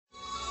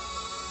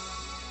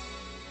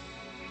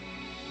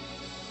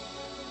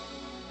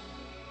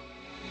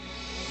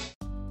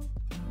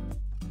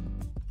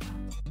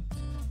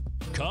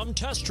Come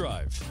test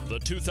drive the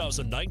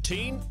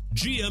 2019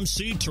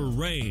 GMC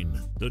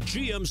Terrain. The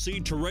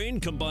GMC Terrain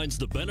combines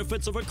the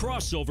benefits of a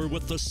crossover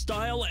with the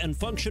style and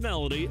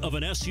functionality of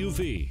an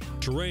SUV.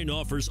 Terrain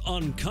offers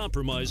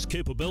uncompromised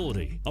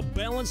capability, a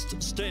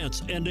balanced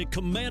stance, and a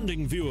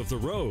commanding view of the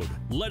road,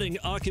 letting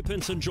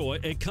occupants enjoy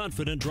a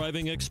confident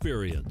driving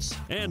experience.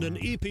 And an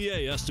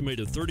EPA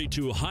estimated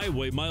 32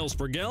 highway miles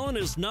per gallon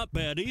is not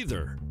bad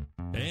either.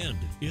 And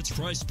it's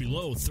priced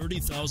below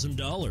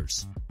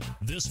 $30,000.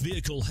 This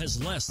vehicle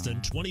has less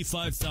than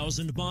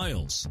 25,000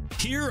 miles.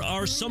 Here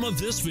are some of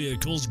this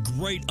vehicle's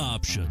great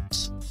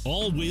options: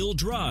 all-wheel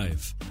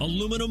drive,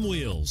 aluminum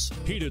wheels,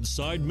 heated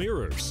side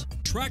mirrors,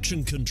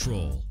 traction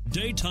control,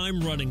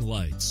 daytime running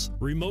lights,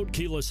 remote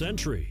keyless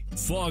entry,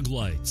 fog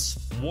lights,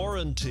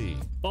 warranty,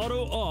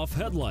 auto-off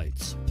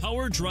headlights,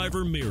 power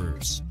driver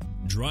mirrors.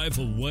 Drive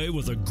away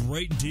with a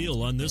great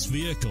deal on this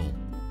vehicle.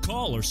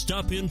 Call or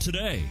stop in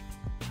today.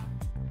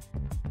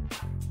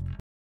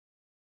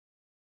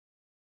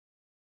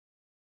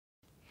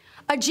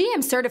 A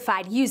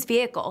GM-certified used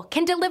vehicle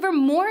can deliver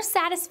more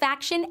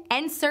satisfaction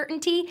and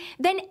certainty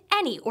than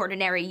any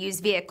ordinary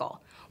used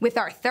vehicle. With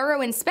our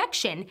thorough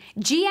inspection,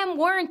 GM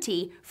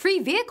warranty, free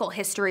vehicle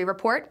history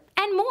report,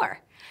 and more.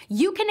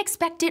 You can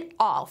expect it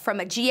all from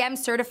a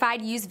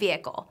GM-certified used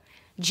vehicle.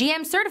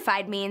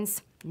 GM-certified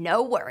means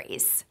no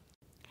worries.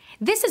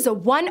 This is a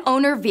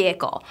one-owner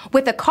vehicle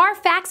with a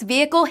Carfax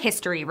Vehicle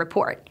History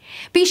Report.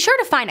 Be sure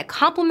to find a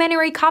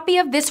complimentary copy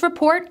of this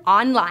report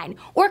online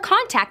or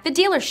contact the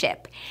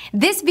dealership.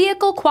 This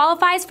vehicle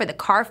qualifies for the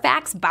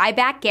Carfax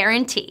Buyback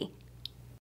Guarantee.